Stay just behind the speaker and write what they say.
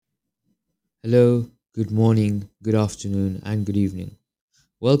Hello, good morning, good afternoon, and good evening.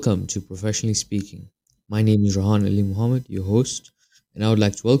 Welcome to Professionally Speaking. My name is Rahan Ali Muhammad, your host, and I would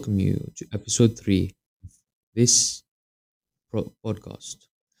like to welcome you to episode 3 of this podcast.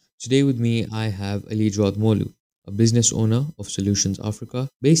 Today, with me, I have Alijawad Molu, a business owner of Solutions Africa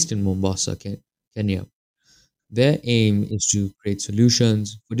based in Mombasa, Kenya. Their aim is to create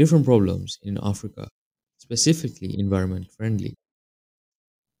solutions for different problems in Africa, specifically environment friendly.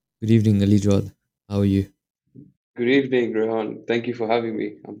 Good evening, Alijawad. How are you? Good evening, Rehan. Thank you for having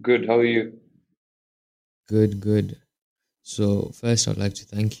me. I'm good. How are you? Good, good. So first, I'd like to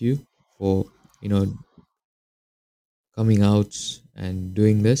thank you for you know coming out and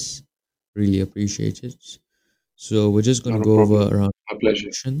doing this. Really appreciate it. So we're just gonna Not a go over problem. around My pleasure.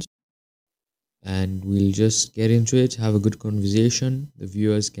 questions, and we'll just get into it. Have a good conversation. The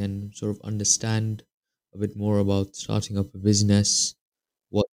viewers can sort of understand a bit more about starting up a business,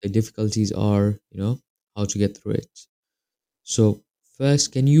 what the difficulties are, how to get through it. So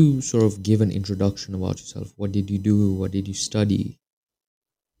first, can you sort of give an introduction about yourself? What did you do? What did you study?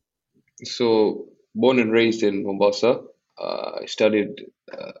 So, born and raised in Mombasa, I studied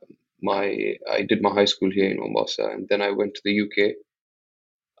I did my high school here in Mombasa, and then I went to the UK.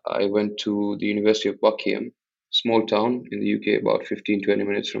 I went to the University of Buckingham, small town in the UK, about 15-20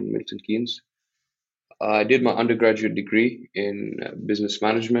 minutes from Milton Keynes. I did my undergraduate degree in business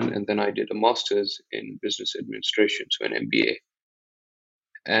management, and then I did a master's in business administration, so an MBA.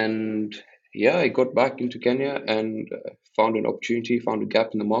 And yeah, I got back into Kenya and found an opportunity, found a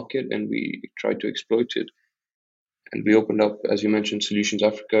gap in the market, and we tried to exploit it. And we opened up, as you mentioned, Solutions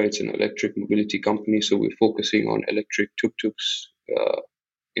Africa. It's an electric mobility company, so we're focusing on electric tuk-tuks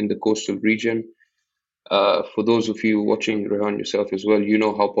in the coastal region. For those of you watching, Rehan, yourself as well, you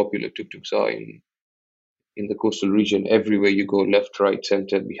know how popular tuk-tuks are in the coastal region. Everywhere you go, left, right,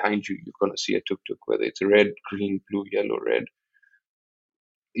 center, behind you, you're going to see a tuk-tuk, whether it's red, green, blue, yellow, red.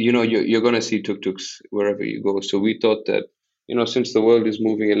 You're going to see tuk-tuks wherever you go. So we thought that, since the world is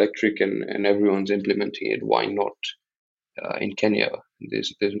moving electric and everyone's implementing it, why not in Kenya?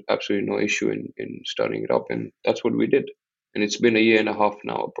 There's absolutely no issue in starting it up, and that's what we did. And it's been a year and a half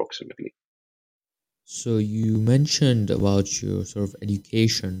now, approximately. So you mentioned about your sort of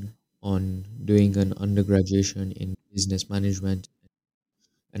education on doing an undergraduate in business management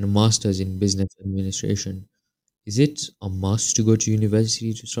and a master's in business administration. Is it a must to go to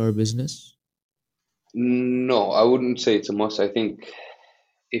university to start a business? No, I wouldn't say it's a must. I think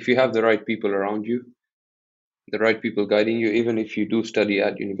if you have the right people around you, the right people guiding you, even if you do study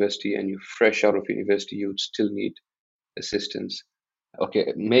at university and you're fresh out of university, you would still need assistance.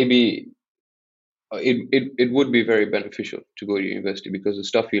 Okay, maybe it would be very beneficial to go to university because the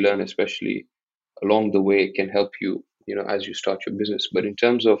stuff you learn, especially along the way, can help you, as you start your business. But in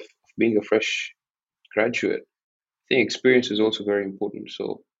terms of being a fresh graduate, I think experience is also very important.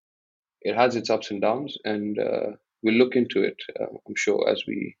 So it has its ups and downs, and we'll look into it, I'm sure, as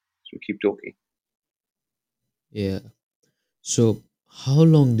we keep talking. Yeah. So how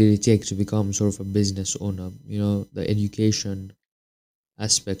long did it take to become sort of a business owner? The education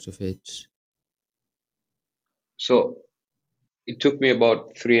aspect of it. So it took me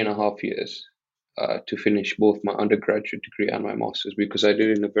about 3.5 years to finish both my undergraduate degree and my master's because I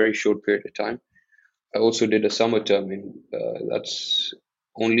did it in a very short period of time. I also did a summer term in that's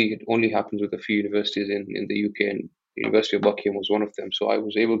only it only happens with a few universities in the UK, and the University of Buckingham was one of them. So I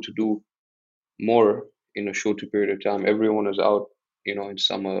was able to do more in a shorter period of time. Everyone was out, in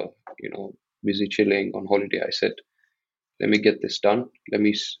summer, busy chilling on holiday. I said, let me get this done. Let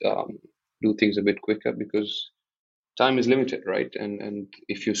me do things a bit quicker because time is limited, right? And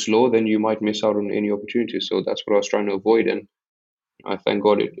if you're slow, then you might miss out on any opportunities. So that's what I was trying to avoid, and I thank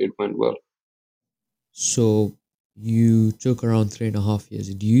God it went well. So you took around 3.5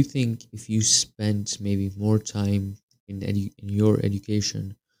 years. Do you think if you spent maybe more time in your education,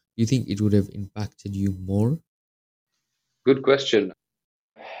 do you think it would have impacted you more? Good question.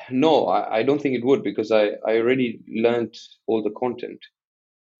 No, I don't think it would because I already learned all the content.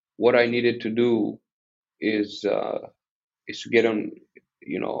 What I needed to do is is to get on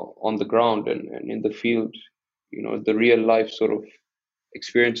the ground and in the field, the real life sort of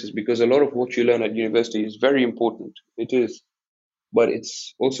experiences, because a lot of what you learn at university is very important. It is, but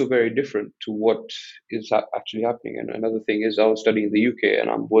it's also very different to what is actually happening. And another thing is, I was studying in the UK and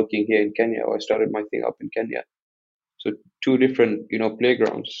I'm working here in Kenya. I started my thing up in Kenya, so two different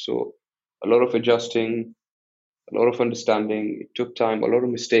playgrounds. So a lot of adjusting, a lot of understanding. It took time, a lot of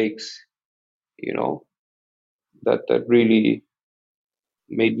mistakes. You know that really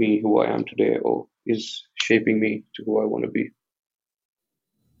made me who I am today, or is shaping me to who I want to be.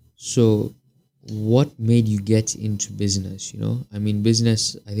 So what made you get into business? I mean,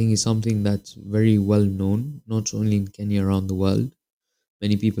 business, I think, is something that's very well known, not only in Kenya, around the world.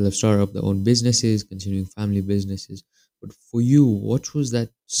 Many people have started up their own businesses, continuing family businesses. But for you, what was that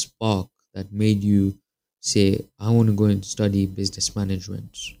spark that made you say, I want to go and study business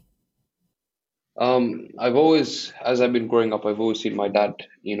management? I've always, as I've been growing up, I've always seen my dad,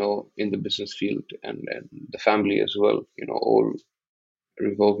 in the business field, and the family as well, all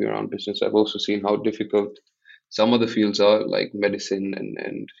revolving around business. I've also seen how difficult some of the fields are, like medicine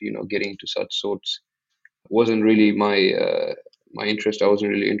and getting into such sorts. Wasn't really my interest. I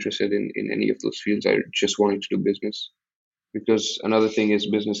wasn't really interested in any of those fields. I just wanted to do business, because another thing is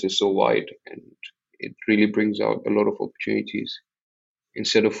business is so wide, and it really brings out a lot of opportunities.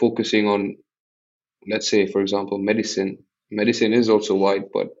 Instead of focusing on, let's say, for example, medicine is also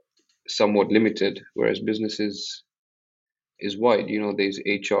wide, but somewhat limited, whereas business is wide. There's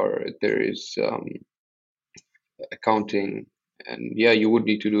HR, there is accounting, and yeah, you would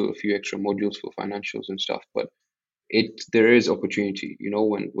need to do a few extra modules for financials and stuff, but there is opportunity,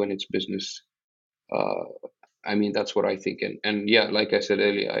 when it's business. uh I mean, that's what I think. And yeah, like I said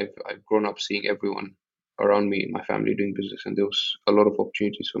earlier, I've grown up seeing everyone around me in my family doing business, and there was a lot of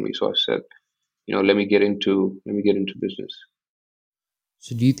opportunities for me. So I said, let me get into business.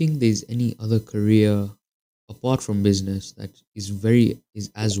 So do you think there's any other career apart from business that is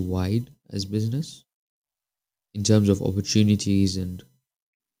as wide as business in terms of opportunities? And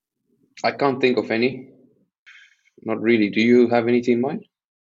I can't think of any. Not really. Do you have anything in mind?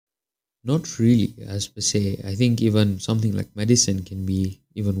 not really as per se. I think even something like medicine can be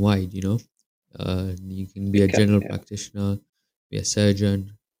even wide, you can be a It can, general yeah. practitioner, be a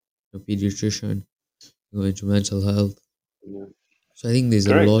surgeon, a pediatrician, go into mental health. Yeah. So I think there's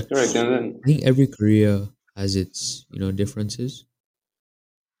a Correct, lot. correct. And then I think every career has its, differences.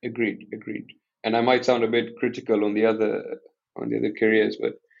 agreed. And I might sound a bit critical on the other careers,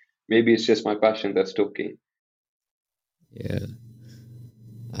 but maybe it's just my passion that's talking. Yeah.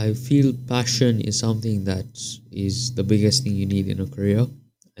 I feel passion is something that is the biggest thing you need in a career.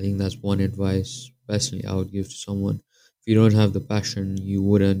 I think that's one advice personally I would give to someone. If you don't have the passion, you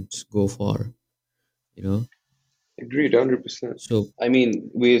wouldn't go far, you know? Agreed, 100%. So, I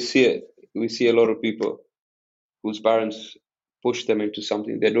mean, we see a lot of people whose parents push them into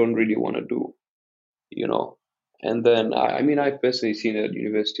something they don't really want to do, you know. And then, I mean, I've personally seen at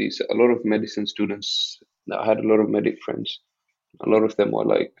universities a lot of medicine students. I had a lot of medic friends. A lot of them were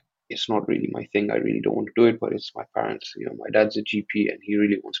like, it's not really my thing. I really don't want to do it, but it's my parents. My dad's a GP and he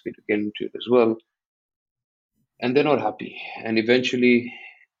really wants me to get into it as well. And they're not happy. And eventually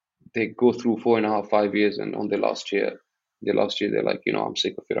they go through 4.5, 5 years, and on their last year, they're like, I'm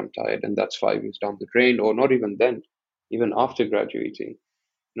sick of it, I'm tired. And that's 5 years down the drain, or not even then, even after graduating.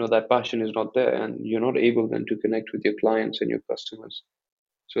 That passion is not there, and you're not able then to connect with your clients and your customers.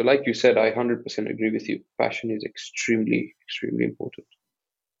 So, like you said, I 100% agree with you. Passion is extremely, extremely important.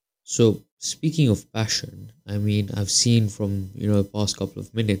 so speaking of passion, I mean, I've seen from, the past couple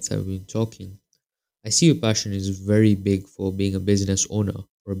of minutes I've been talking, I see your passion is very big for being a business owner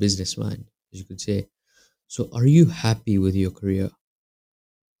or a businessman, as you could say. So, are you happy with your career?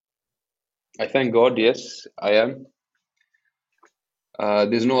 I thank God, yes, I am.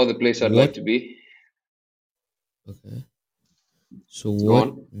 There's no other place I'd like What, to be. okay. So, Go what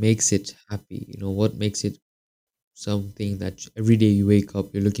on. makes it happy? What makes it something that every day you wake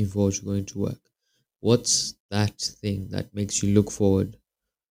up, you're looking forward to going to work? What's that thing that makes you look forward?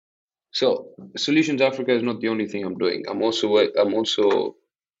 So, Solutions Africa is not the only thing I'm doing. I'm also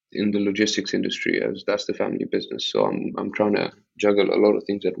in the logistics industry, as that's the family business. So I'm trying to juggle a lot of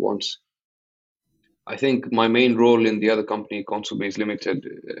things at once. I think my main role in the other company, Consubase Limited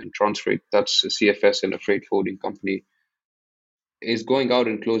and Transfreight, that's a CFS and a freight forwarding company, is going out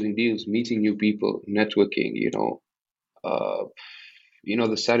and closing deals, meeting new people, networking. Uh,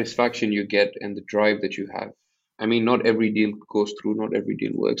 the satisfaction you get and the drive that you have. I mean, not every deal goes through, not every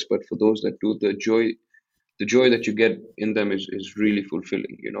deal works, but for those that do, the joy that you get in them is really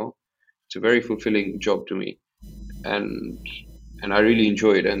fulfilling. It's a very fulfilling job to me, and I really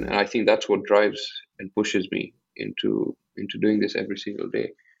enjoy it, and I think that's what drives and pushes me into doing this every single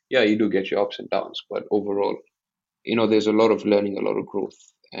day. Yeah, you do get your ups and downs, but overall, there's a lot of learning, a lot of growth,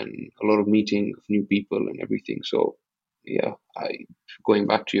 and a lot of meeting of new people and everything. So, yeah, going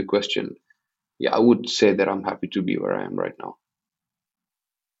back to your question, yeah, I would say that I'm happy to be where I am right now.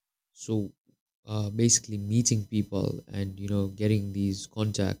 So, basically, meeting people and getting these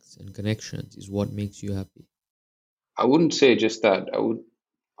contacts and connections is what makes you happy. I wouldn't say just that.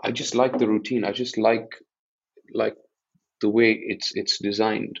 I just like the routine. I just like the way it's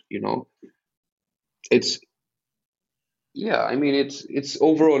designed. It's yeah. I mean, it's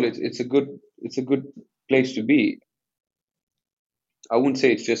overall it's a good place to be. I wouldn't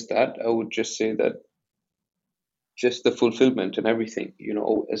say it's just that. I would just say that just the fulfillment and everything,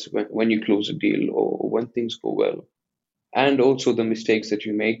 as when you close a deal or when things go well. And also the mistakes that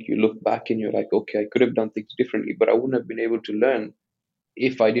you make, you look back and you're like, okay, I could have done things differently, but I wouldn't have been able to learn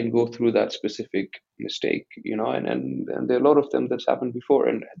if I didn't go through that specific mistake, and there are a lot of them that's happened before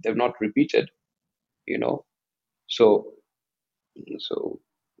and they've not repeated, you know. So so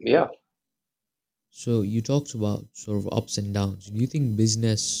yeah. So you talked about sort of ups and downs. Do you think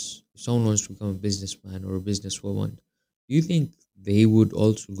if someone wants to become a businessman or a businesswoman, do you think they would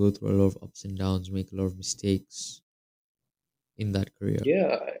also go through a lot of ups and downs, make a lot of mistakes in that career?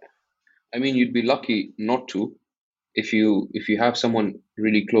 Yeah. I mean, you'd be lucky not to if you have someone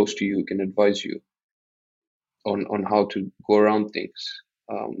really close to you who can advise you on how to go around things.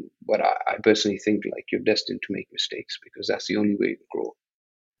 But I personally think like you're destined to make mistakes because that's the only way you grow.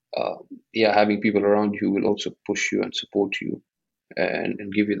 Yeah, having people around you will also push you and support you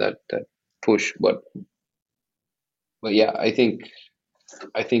and give you that push. But yeah, I think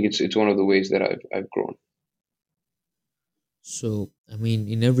it's one of the ways that I've grown. So, I mean,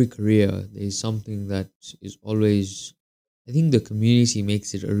 in every career, there's something that is always, I think the community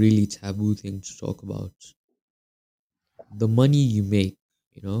makes it a really taboo thing to talk about. The money you make,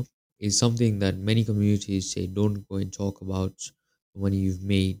 you know, is something that many communities say don't go and talk about the money you've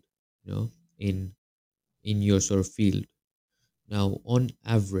made, you know, in your sort of field. Now, on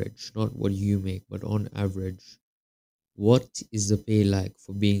average, not what you make, but on average, what is the pay like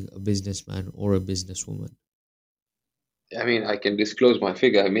for being a businessman or a businesswoman? I mean, I can disclose my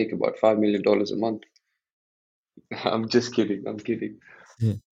figure. I make about $5 million a month. I'm just kidding. I'm kidding.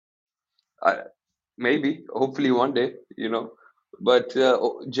 I, maybe, hopefully one day, But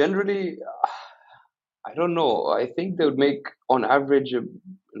generally, I don't know. I think they would make, on average,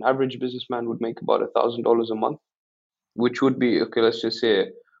 an average businessman would make about $1,000 a month, which would be okay. Let's just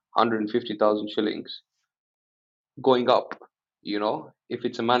say 150,000 shillings going up. If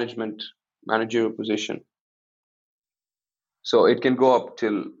it's a managerial position, so it can go up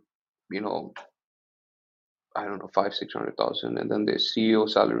till you know I don't know 500-600,000, and then there's CEO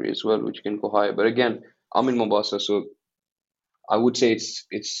salary as well, which can go higher. But again, I'm in Mombasa, so I would say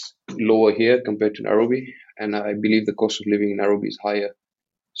it's lower here compared to Nairobi, and I believe the cost of living in Nairobi is higher.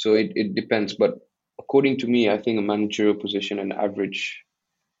 So it depends, but according to me, I think a managerial position, an average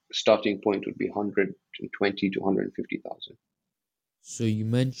starting point would be 120 to 150,000. So you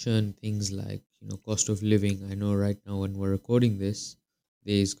mentioned things like, cost of living. I know right now when we're recording this,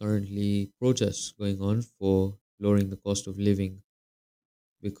 there is currently protests going on for lowering the cost of living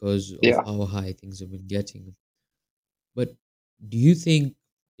because of Yeah. how high things have been getting. But do you think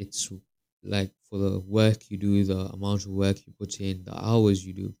it's like for the work you do, the amount of work you put in, the hours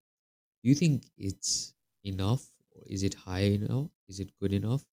you do you think it's enough? Or is it high enough? Is it good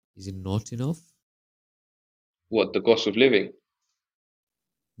enough? Is it not enough? What, the cost of living?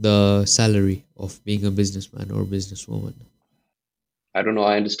 The salary of being a businessman or businesswoman. I don't know.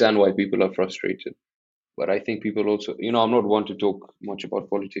 I understand why people are frustrated, but I think people also, I'm not one to talk much about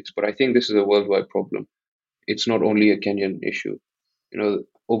politics, but I think this is a worldwide problem. It's not only a Kenyan issue.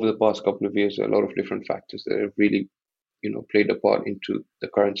 Over the past couple of years, there are a lot of different factors that have really, played a part into the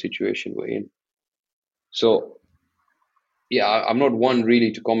current situation we're in. So, yeah, I'm not one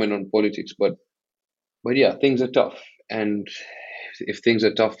really to comment on politics, but yeah, things are tough. And if things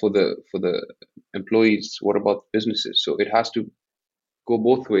are tough for the employees, what about businesses? So it has to go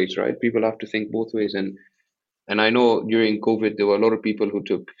both ways, right? People have to think both ways. And I know during COVID there were a lot of people who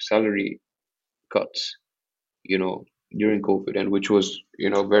took salary cuts, you know, during COVID, and which was,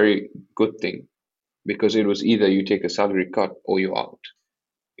 very good thing because it was either you take a salary cut or you're out.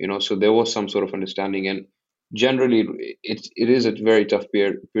 So there was some sort of understanding, and generally it is a very tough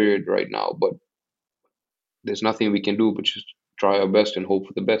period right now, but there's nothing we can do but just try our best and hope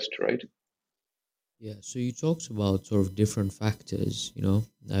for the best, right? Yeah, so you talked about sort of different factors,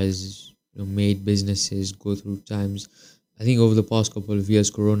 as made businesses go through times. I think over the past couple of years,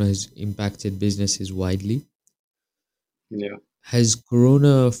 Corona has impacted businesses widely. Yeah. Has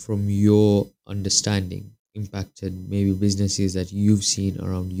Corona, from your understanding, impacted maybe businesses that you've seen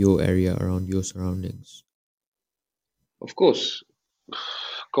around your area, around your surroundings? Of course,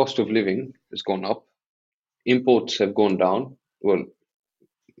 cost of living has gone up. Imports have gone down. Well,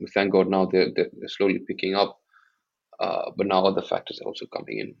 thank God now they're slowly picking up. But now other factors are also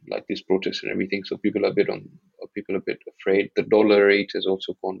coming in, like these protests and everything. So people are a bit afraid. The dollar rate has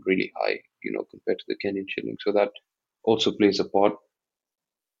also gone really high, compared to the Kenyan shilling. So that also plays a part.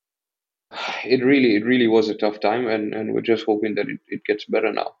 it really was a tough time, and we're just hoping that it gets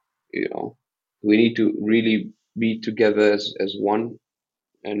better now. We need to really be together as one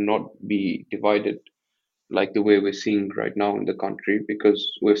and not be divided like the way we're seeing right now in the country,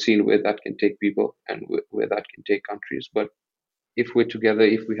 because we've seen where that can take people and where that can take countries. But if we're together,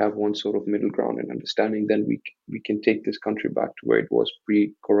 if we have one sort of middle ground and understanding, then we can take this country back to where it was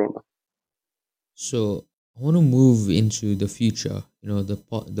pre-corona. So I want to move into the future,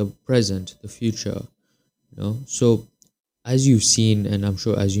 the present, the future, So as you've seen, and I'm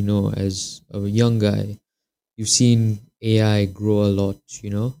sure as you know, as a young guy, you've seen AI grow a lot,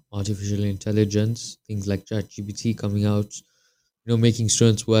 artificial intelligence, things like ChatGPT coming out, making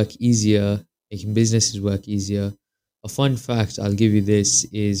students work easier, making businesses work easier. A fun fact I'll give you this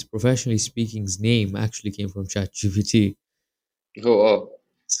is Professionally Speaking's name actually came from ChatGPT. So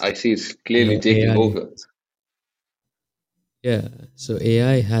I see it's clearly taking AI, over. yeah, so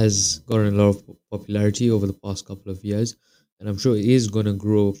AI has gotten a lot of popularity over the past couple of years, and I'm sure it is going to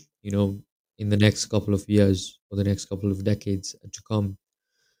grow, in the next couple of years or the next couple of decades to come.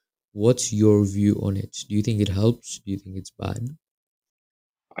 What's your view on it? Do you think it helps? Do you think it's bad?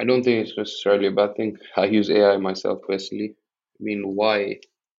 I don't think it's necessarily a bad thing. I use AI myself personally. I mean, why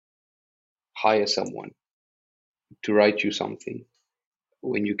hire someone to write you something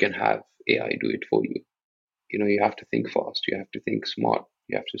when you can have AI do it for you? You have to think fast, you have to think smart,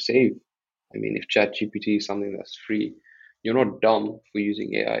 you have to save. I mean, if ChatGPT is something that's free, you're not dumb for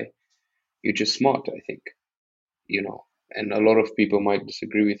using AI. You're just smart, I think. you know and a lot of people might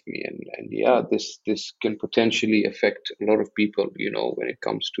disagree with me, and yeah, this can potentially affect a lot of people, when it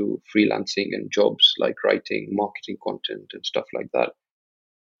comes to freelancing and jobs like writing marketing content and stuff like that.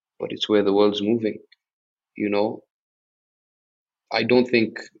 But it's where the world's moving. you know I don't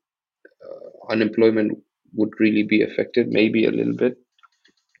think unemployment would really be affected, maybe a little bit.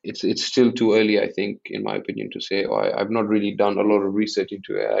 It's still too early, I think, in my opinion, to say. I've not really done a lot of research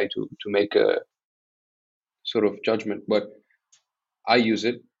into AI to make a sort of judgment, but I use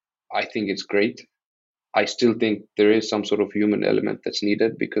it. I think it's great. I still think there is some sort of human element that's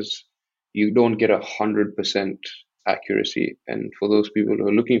needed, because you don't get 100% accuracy. And for those people who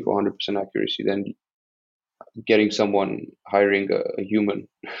are looking for 100% accuracy, then getting someone, hiring a human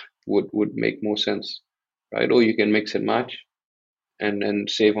would make more sense, right? Or you can mix and match and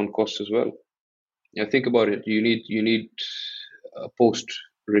save on costs as well. Think about it. You need a post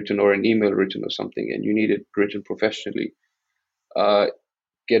written or an email written or something, and you need it written professionally. Uh,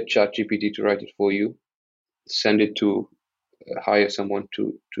 get ChatGPT to write it for you. Send it to hire someone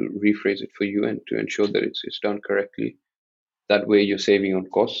to rephrase it for you and to ensure that it's done correctly. That way, you're saving on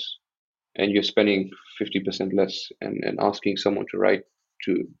costs and you're spending 50% less, and asking someone to write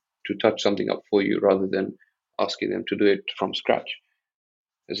to touch something up for you rather than asking them to do it from scratch.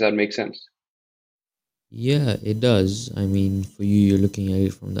 Does that make sense? Yeah, it does. I mean, for you, you're looking at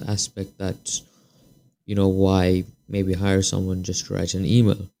it from the aspect that, why maybe hire someone just to write an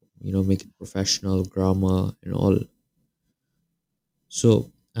email, make it professional, grammar, and all.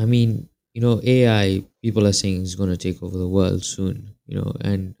 So, I mean, AI, people are saying is going to take over the world soon,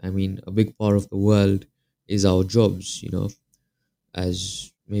 and I mean, a big part of the world is our jobs,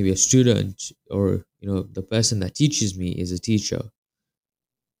 as maybe a student or, the person that teaches me is a teacher.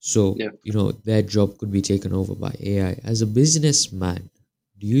 So, Yeah. their job could be taken over by AI. As a businessman,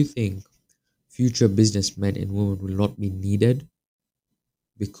 do you think future businessmen and women will not be needed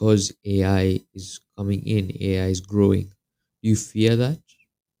because AI is coming in, AI is growing? Do you fear that?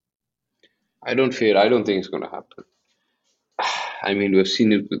 I don't think it's going to happen. I mean, we've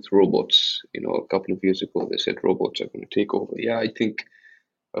seen it with robots. A couple of years ago, they said robots are going to take over. Yeah, I think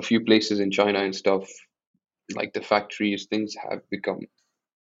a few places in China and stuff, like the factories, things have become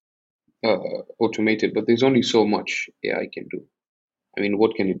automated, but there's only so much AI can do. I mean,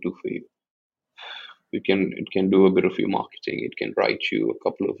 what can it do for you? It can do a bit of your marketing. It can write you a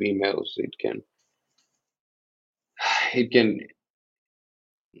couple of emails. It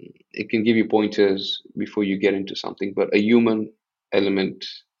can give you pointers before you get into something. But a human element,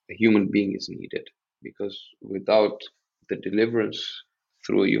 a human being is needed, because without the deliverance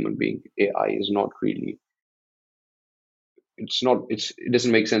through a human being, AI is not really. It's not. It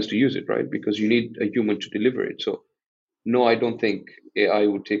doesn't make sense to use it, right? Because you need a human to deliver it. So no, I don't think AI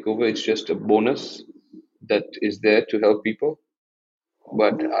would take over. It's just a bonus that is there to help people.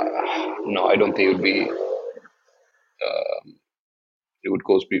 But no, I don't think it would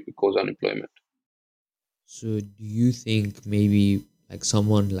cause unemployment. So, do you think maybe like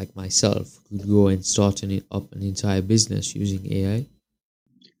someone like myself could go and start up an entire business using AI?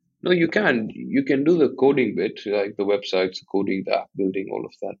 No, you can do the coding bit, like the websites, the coding, the app building, all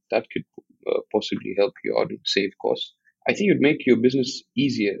of that. That could possibly help you out and save costs. I think it would make your business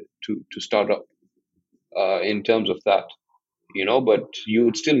easier to start up in terms of that, but you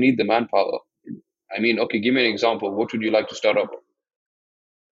would still need the manpower. I mean, okay, give me an example. What would you like to start up?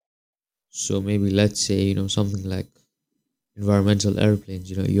 So maybe let's say, something like environmental airplanes,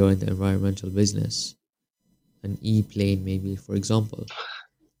 you're in the environmental business. An e-plane maybe, for example.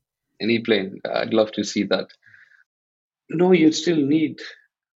 Any plane. I'd love to see that. No, you would still need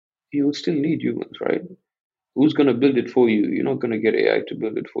humans, right? Who's gonna build it for you? You're not gonna get AI to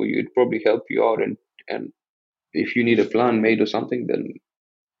build it for you. It'd probably help you out, and if you need a plan made or something, then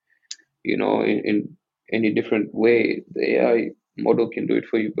in any different way, the AI model can do it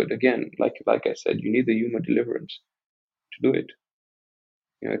for you. But again, like I said, you need the human deliverance to do it.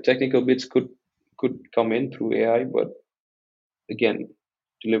 Technical bits could come in through AI, but again,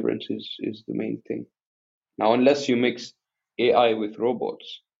 deliverance is the main thing. Now, unless you mix AI with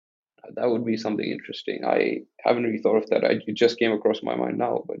robots, that would be something interesting. I haven't really thought of that. It just came across my mind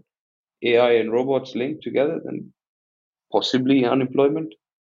now. But AI and robots linked together, then possibly unemployment.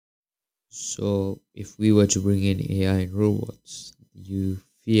 So if we were to bring in AI and robots, do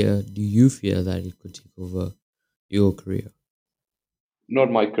you fear that it could take over your career? Not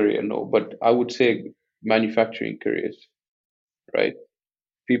my career, no, but I would say manufacturing careers, right?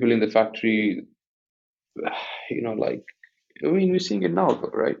 People in the factory, like, I mean, we're seeing it now,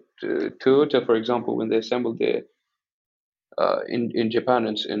 right? Toyota, for example, when they assemble their in Japan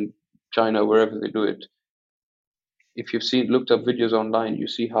and in China, wherever they do it, if you've seen looked up videos online, you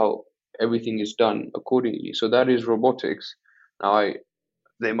see how everything is done accordingly. So that is robotics. Now,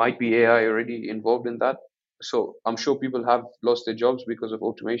 there might be AI already involved in that. So I'm sure people have lost their jobs because of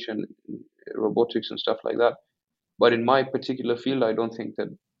automation, robotics, and stuff like that. But in my particular field, I don't think that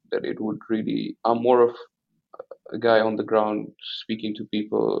it would really. I'm more of a guy on the ground speaking to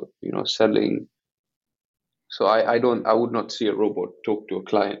people, selling. So I would not see a robot talk to a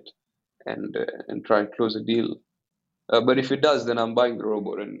client and try and close a deal. But if it does, then I'm buying the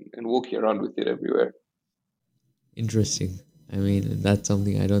robot and walking around with it everywhere. Interesting. I mean, that's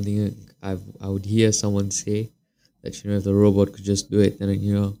something I don't think I would hear someone say that if the robot could just do it, then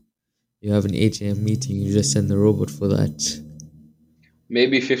you have an 8 a.m. meeting, you just send the robot for that.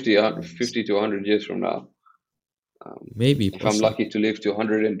 Maybe 50 to 100 years from now. Maybe, If I'm possibly. lucky to live to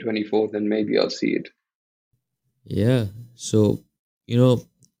 124, then maybe I'll see it. Yeah. So, you know,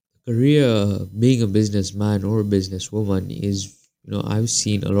 career being a businessman or a businesswoman is, I've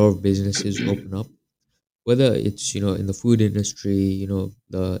seen a lot of businesses open up, whether it's, in the food industry,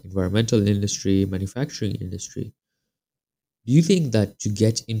 the environmental industry, manufacturing industry. Do you think that to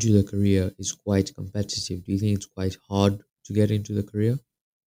get into the career is quite competitive? Do you think it's quite hard to get into the career?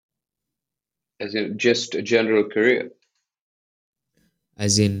 As in just a general career.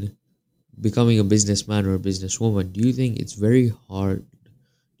 As in becoming a businessman or a businesswoman, do you think it's very hard?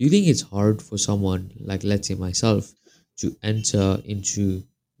 Do you think it's hard for someone, like let's say myself, to enter into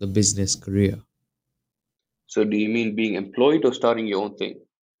the business career? So do you mean being employed or starting your own thing?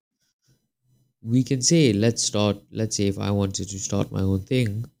 We can say, let's say if I wanted to start my own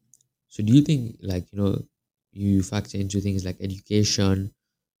thing. So do you think, like, you factor into things like education,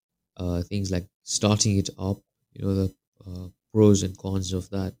 things like starting it up, the pros and cons of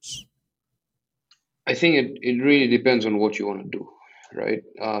that? I think it really depends on what you want to do, right?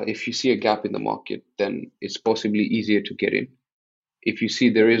 If you see a gap in the market, then it's possibly easier to get in. If you see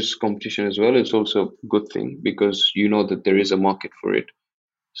there is competition as well, it's also a good thing because you know that there is a market for it.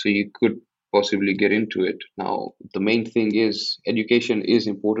 So you could possibly get into it. Now, the main thing is education is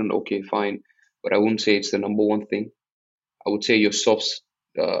important, okay, fine, but I wouldn't say it's the number one thing. I would say your soft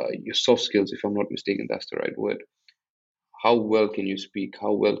skills, if I'm not mistaken, that's the right word. How well can you speak?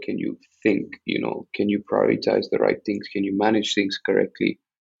 How well can you think? Can you prioritize the right things? Can you manage things correctly?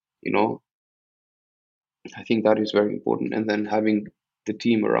 You know, I think that is very important. And then having the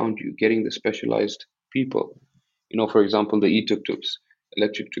team around you, getting the specialized people. For example, the e-tuk-tuks,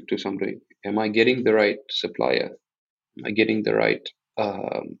 electric tuk-tuk. Something. Am I getting the right supplier? Am I getting the right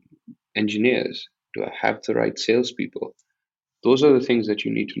engineers? Do I have the right salespeople? Those are the things that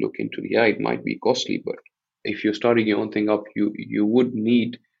you need to look into. Yeah, it might be costly, but if you're starting your own thing up, you would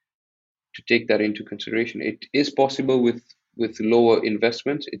need to take that into consideration. It is possible with lower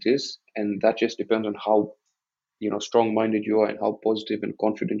investments. It is, and that just depends on how strong-minded you are and how positive and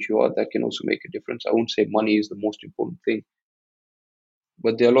confident you are. That can also make a difference. I won't say money is the most important thing,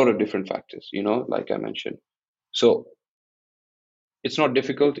 but there are a lot of different factors. Like I mentioned. So it's not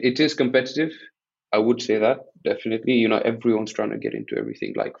difficult. It is competitive. I would say that, definitely. Everyone's trying to get into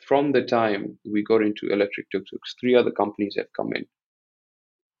everything. Like from the time we got into electric tuk-tuks, three other companies had come in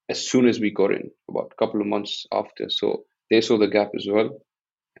as soon as we got in, about a couple of months after. So they saw the gap as well,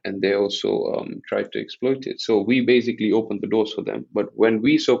 and they also tried to exploit it. So we basically opened the doors for them. But when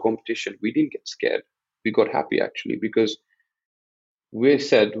we saw competition, we didn't get scared. We got happy actually because we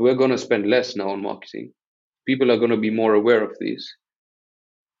said we're going to spend less now on marketing. People are going to be more aware of these.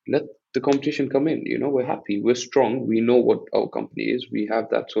 Let the competition come in. We're happy. We're strong. We know what our company is. We have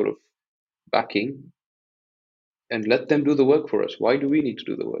that sort of backing, and let them do the work for us. Why do we need to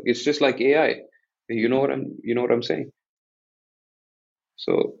do the work? It's just like AI. You know what I'm saying?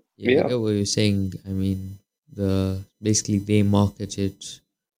 So Yeah, I yeah, get what you're saying. I mean, basically they market it, so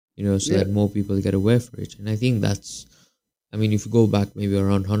yeah, that more people get aware for it. And I think that's, I mean, if you go back maybe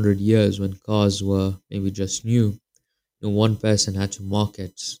around 100 years when cars were maybe just new, one person had to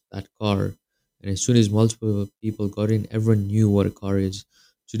market that car. And as soon as multiple people got in, everyone knew what a car is.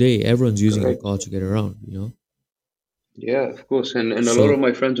 Today, everyone's using a correct. car to get around. Yeah, of course. And a lot of So,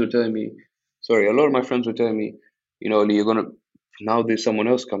 my friends were telling me, sorry, a lot of my friends were telling me, Ali, you're gonna now there's someone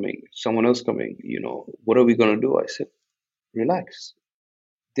else coming. What are we gonna do? I said, relax.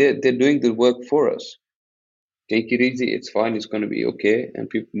 They're doing the work for us. Take it easy. It's fine. It's gonna be okay, and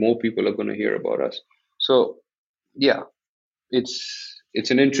more people are gonna hear about us. So yeah, it's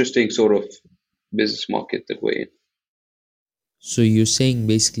an interesting sort of business market that we're in, so you're saying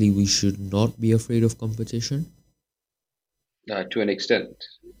basically we should not be afraid of competition? to an extent,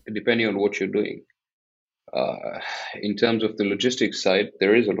 depending on what you're doing. Uh, in terms of the logistics side,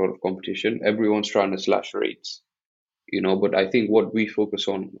 there is a lot of competition. Everyone's trying to slash rates, but I think what we focus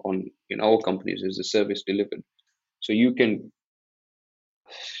on in our companies is the service delivered. So you can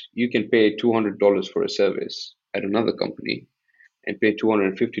pay $200 for a service at another company and pay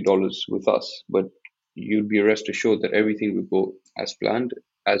 $250 with us, but you'd be rest assured that everything will go as planned,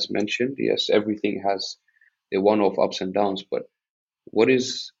 as mentioned. Yes, everything has the one-off ups and downs, but what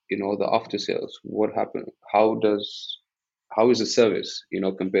is the after sales? What happened? How is the service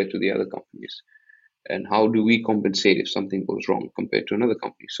compared to the other companies, and how do we compensate if something goes wrong compared to another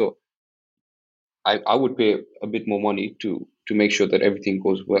company? So I would pay a bit more money to make sure that everything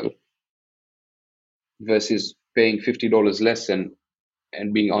goes well versus paying $50 less and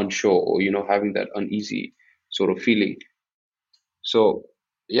being unsure, or having that uneasy sort of feeling. So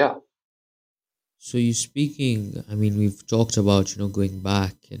yeah, So you speaking, I mean, we've talked about, going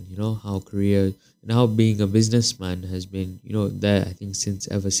back and, how career and how being a businessman has been, there, I think, since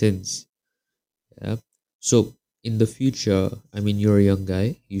ever since. Yeah. So in the future, I mean, you're a young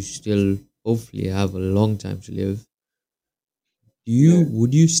guy, you still hopefully have a long time to live. yeah,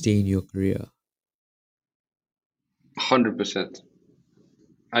 Would you stay in your career? 100%.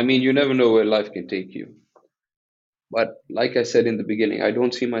 I mean, you never know where life can take you. But like I said in the beginning, I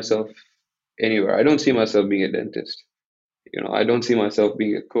don't see myself anywhere. I don't see myself being a dentist. I don't see myself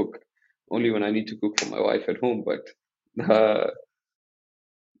being a cook. Only when I need to cook for my wife at home. But uh,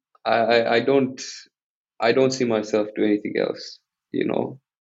 I don't see myself do anything else. You know,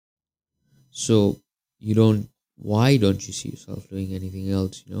 So you don't, why don't you see yourself doing anything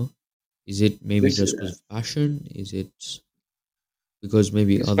else, Is it maybe this just because of passion? Is it because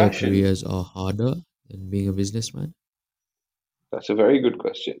maybe is other passion. careers are harder than being a businessman? That's a very good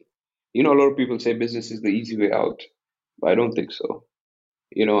question. A lot of people say business is the easy way out, but I don't think so.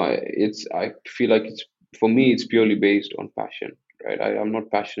 I feel like it's for me. It's purely based on passion, right? I'm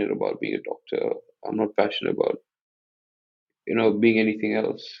not passionate about being a doctor. I'm not passionate about being anything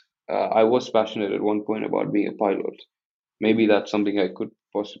else. I was passionate at one point about being a pilot. Maybe that's something I could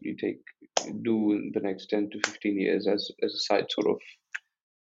possibly do in the next 10 to 15 years as a side sort of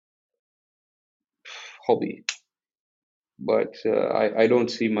hobby. But I don't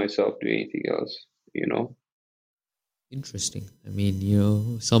see myself doing anything else. You know. Interesting. I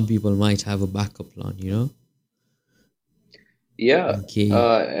mean, some people might have a backup plan, Yeah, in case.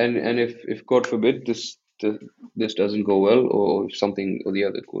 and if God forbid this doesn't go well, or if something or the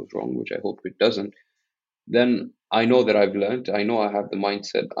other goes wrong, which I hope it doesn't, then I know that I've learned. I know I have the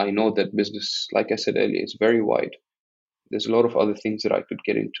mindset. I know that business, like I said earlier, is very wide. There's a lot of other things that I could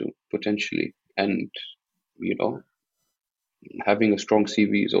get into potentially, and you know, having a strong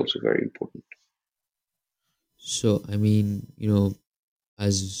CV is also very important. So, I mean,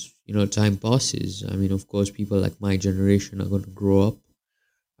 as time passes, I mean, of course, people like my generation are going to grow up.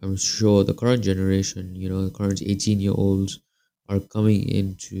 I'm sure the current generation, the current 18-year-olds are coming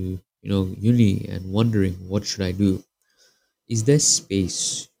into, uni and wondering, what should I do? Is there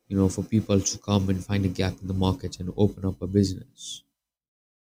space, for people to come and find a gap in the market and open up a business?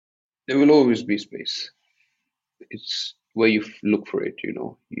 There will always be space. it's where you look for it.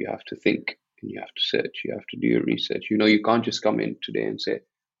 You have to think and you have to search. You have to do your research. You can't just come in today and say,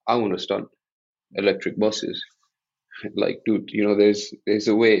 "I want to start electric buses." Like, dude, there's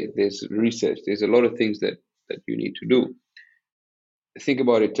a way. There's research. There's a lot of things that you need to do. Think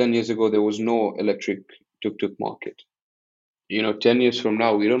about it. 10 years ago, there was no electric tuk-tuk market. 10 years from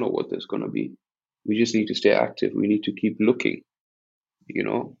now, we don't know what there's going to be. We just need to stay active. We need to keep looking, you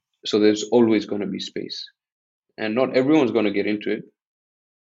know. So there's always going to be space. And not everyone's going to get into it,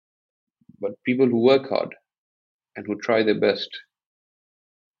 but people who work hard and who try their best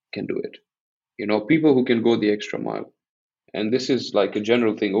can do it. People who can go the extra mile. And this is like a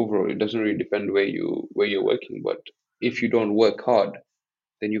general thing overall. It doesn't really depend where you're working, but if you don't work hard,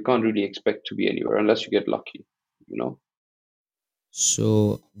 then you can't really expect to be anywhere unless you get lucky, you know?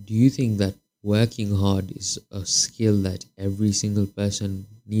 So, do you think that working hard is a skill that every single person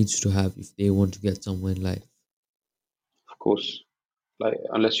needs to have if they want to get somewhere in life? Of course, like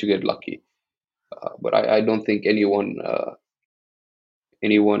unless you get lucky. But I don't think anyone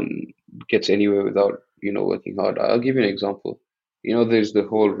gets anywhere without working hard. I'll give you an example. There's the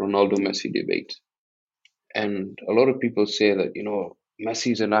whole Ronaldo Messi debate, and a lot of people say that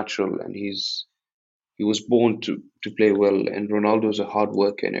Messi's a natural and he was born to play well, and Ronaldo's a hard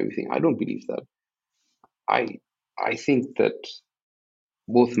worker and everything. I don't believe that. I think that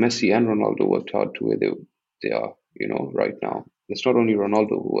both Messi and Ronaldo worked hard to where they are, right now. It's not only Ronaldo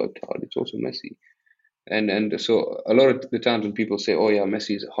who worked hard; it's also Messi. And so a lot of the times when people say, "Oh yeah,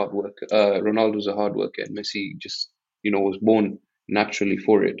 Messi's a hard worker, Ronaldo's a hard worker, and Messi just was born naturally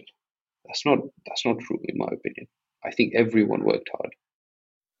for it," that's not true in my opinion. I think everyone worked hard.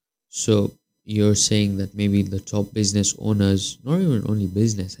 So, you're saying that maybe the top business owners, not even only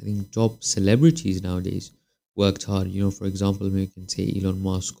business, I think top celebrities nowadays worked hard. For example, we can say Elon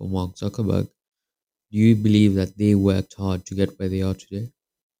Musk or Mark Zuckerberg. Do you believe that they worked hard to get where they are today?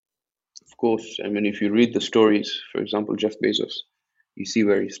 Of course, I mean, if you read the stories, for example, Jeff Bezos, you see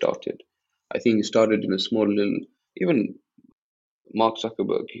where he started. I think he started in a small little, even Mark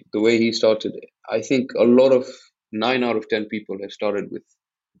Zuckerberg, the way he started, I think a lot of 9 out of 10 people have started with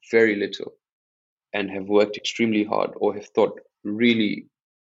very little and have worked extremely hard or have thought really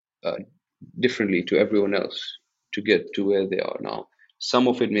uh, differently to everyone else to get to where they are now. Some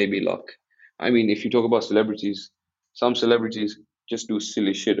of it may be luck. I mean, if you talk about celebrities, some celebrities just do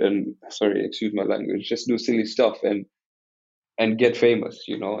silly shit and sorry, excuse my language, just do silly stuff and get famous,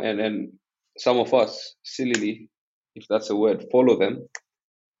 and some of us sillily, if that's a word, follow them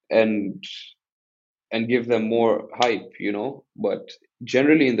and give them more hype, But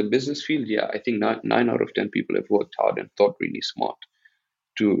generally in the business field, yeah, I think nine out of 10 people have worked hard and thought really smart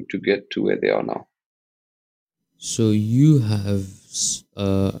to get to where they are now. So you have,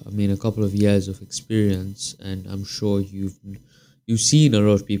 I mean, a couple of years of experience, and I'm sure you've seen a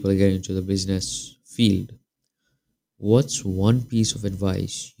lot of people get into the business field. What's one piece of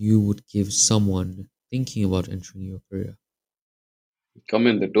advice you would give someone thinking about entering your career? Come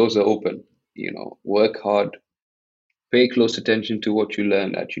in, the doors are open. Work hard, pay close attention to what you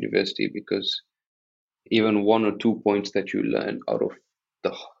learn at university because even 1 or 2 points that you learn out of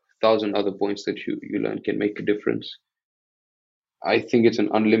the thousand other points that you learn can make a difference. I think it's an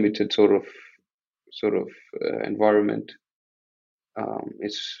unlimited sort of environment.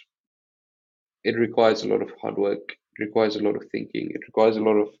 It requires a lot of hard work. It requires a lot of thinking. It requires a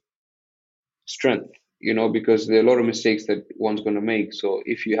lot of strength. Because there are a lot of mistakes that one's going to make. So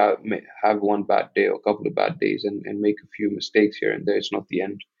if you have one bad day or a couple of bad days and make a few mistakes here and there, it's not the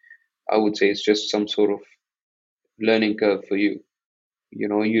end. I would say it's just some sort of learning curve for you.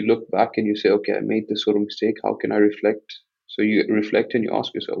 You look back and you say, okay, I made this sort of mistake. How can I reflect? So you reflect and you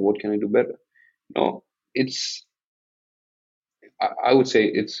ask yourself, what can I do better? No, it's I would say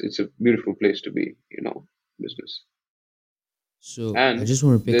it's a beautiful place to be, business. So I And just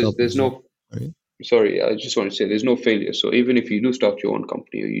want to pick there's up on there's some. no Sorry. sorry, I just want to say there's no failure. So even if you do start your own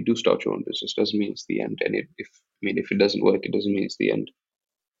company or you do start your own business, doesn't mean it's the end. And if it doesn't work, it doesn't mean it's the end.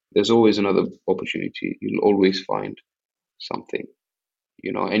 There's always another opportunity. You'll always find something,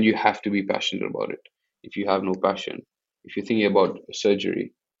 and you have to be passionate about it. If you have no passion, if you're thinking about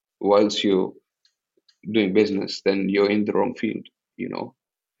surgery whilst you're doing business, then you're in the wrong field, you know,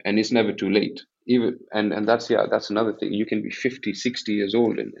 and it's never too late. Even and that's another thing. You can be 50, 60 years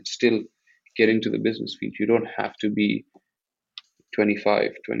old and still get into the business field. You don't have to be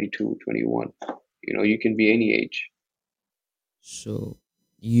 25, 22, 21. You can be any age. So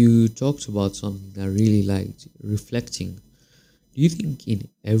you talked about something I really liked, reflecting. Do you think in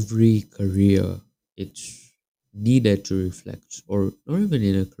every career it's needed to reflect, or not even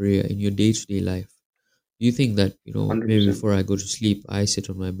in a career, in your day to day life? Do you think that, maybe 100%. before I go to sleep, I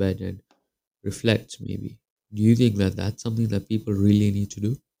sit on my bed and reflect, maybe? Do you think that that's something that people really need to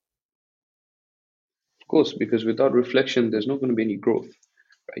do? Of course, because without reflection, there's not going to be any growth,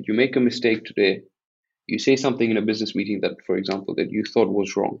 right? You make a mistake today, you say something in a business meeting that, for example, that you thought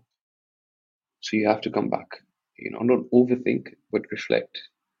was wrong. So you have to come back, not overthink, but reflect.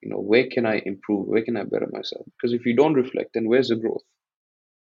 Where can I improve? Where can I better myself? Because if you don't reflect, then where's the growth,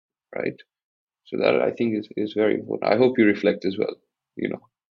 right? So that I think is very important. I hope you reflect as well, you know.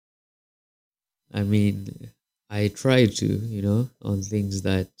 I mean, I try to, on things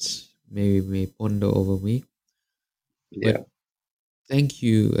that maybe may ponder over me. But Yeah, thank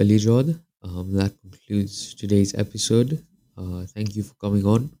you, Alijawad. That concludes today's episode. Thank you for coming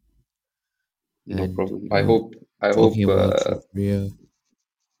on no and, problem. I hope, talking about your career.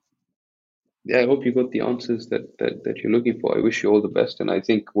 yeah, I hope you got the answers that you're looking for. I wish you all the best, and I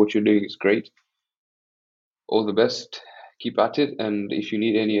think what you're doing is great. All the best. Keep at it, and if you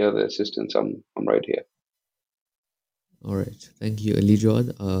need any other assistance, I'm right here. All right. Thank you,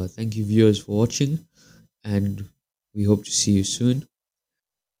 Alijawad. Thank you, viewers, for watching, and we hope to see you soon.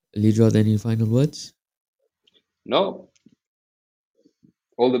 Alijawad, any final words? No,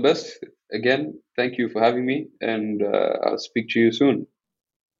 all the best. Again, thank you for having me, and I'll speak to you soon.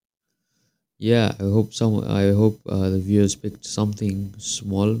 Yeah, I hope the viewers picked something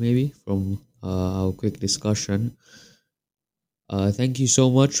small maybe from our quick discussion. Thank you so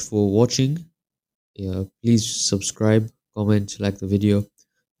much for watching. Yeah, please subscribe, comment, like the video,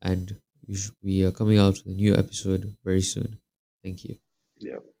 and we are coming out with a new episode very soon. Thank you.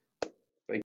 Yeah.